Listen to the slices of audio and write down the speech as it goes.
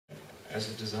as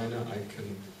a designer, I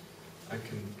can.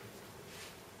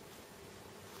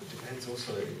 It depends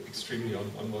also extremely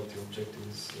on what the object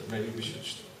is. Maybe we should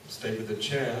stay with the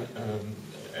chair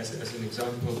as an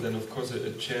example. Then, of course,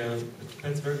 a chair. It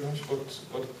depends very much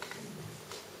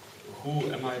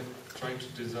who am I trying to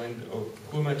design, or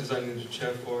who am I designing the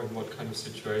chair for, and what kind of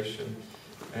situation.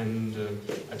 And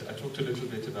I talked a little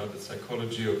bit about the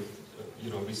psychology of,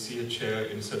 we see a chair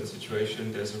in a certain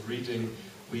situation. There's a reading.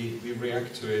 We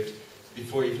react to it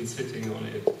before even sitting on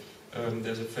it.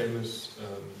 There's a famous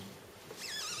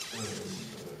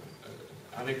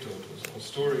anecdote or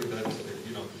story that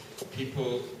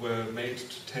people were made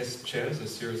to test chairs, a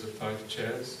series of 5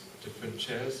 chairs, different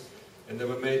chairs, and they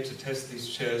were made to test these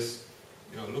chairs,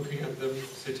 looking at them,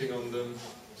 sitting on them,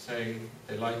 saying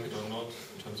they like it or not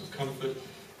in terms of comfort,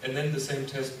 and then the same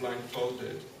test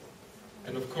blindfolded.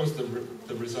 And of course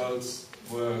the results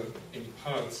were in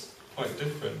parts quite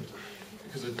different,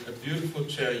 because a beautiful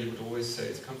chair, you would always say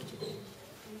it's comfortable.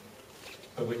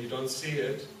 But when you don't see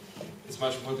it, it's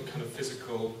much more the kind of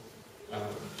physical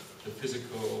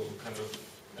kind of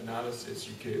analysis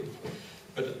you give.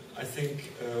 But I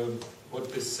think what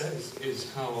this says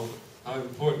is how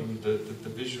important the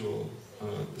visual,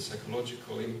 the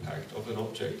psychological impact of an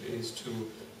object is to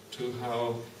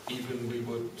how even we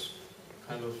would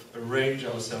kind of arrange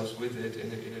ourselves with it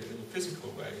in a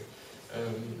physical way.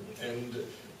 And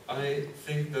I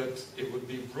think that it would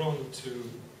be wrong to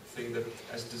think that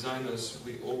as designers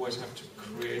we always have to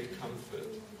create comfort.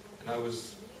 And I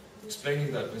was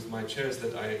explaining that with my chairs,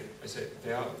 that I say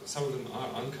some of them are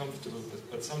uncomfortable,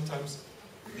 but sometimes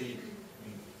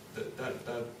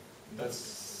that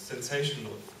sensation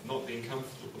of not being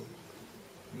comfortable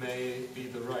may be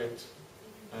the right,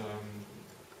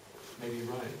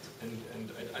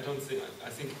 and I don't think, I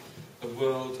think a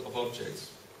world of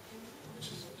objects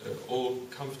which is all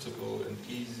comfortable and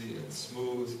easy and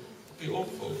smooth would be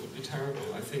awful, would be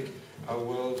terrible. I think our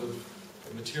world of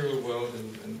the material world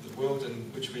and the world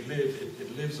in which we live,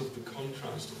 it lives of the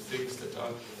contrast of things that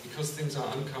are, because things are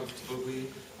uncomfortable, we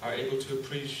are able to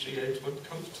appreciate what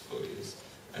comfortable is.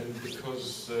 And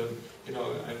because, I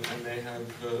may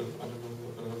have,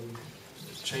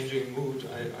 changing mood,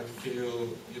 I feel,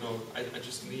 I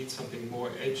just need something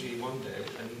more edgy one day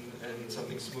and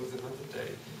something smooth another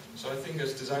day. So I think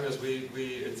as designers,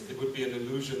 it would be an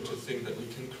illusion to think that we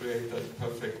can create that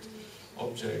perfect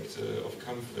object of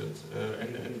comfort,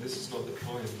 and this is not the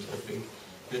point. I think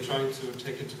we're trying to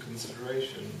take into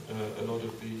consideration a lot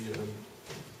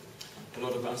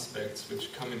of aspects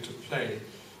which come into play,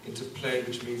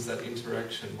 which means that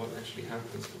interaction, what actually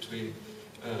happens between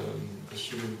a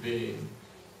human being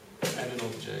and an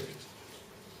object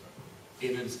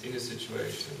in a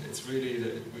situation. It's really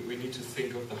that we need to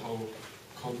think of the whole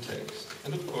context.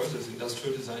 And of course, as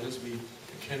industrial designers, we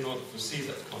cannot foresee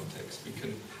that context. We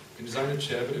can design a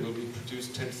chair, but it will be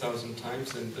produced 10,000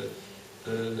 times, and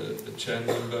the chair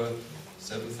number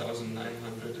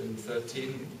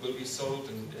 7,913 will be sold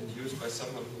and used by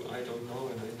someone who I don't know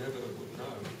and I never would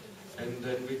know. And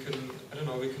then we can,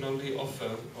 we can only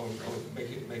offer or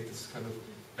make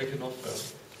an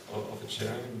offer of a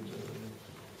chair, and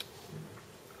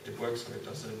it works or it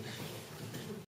doesn't.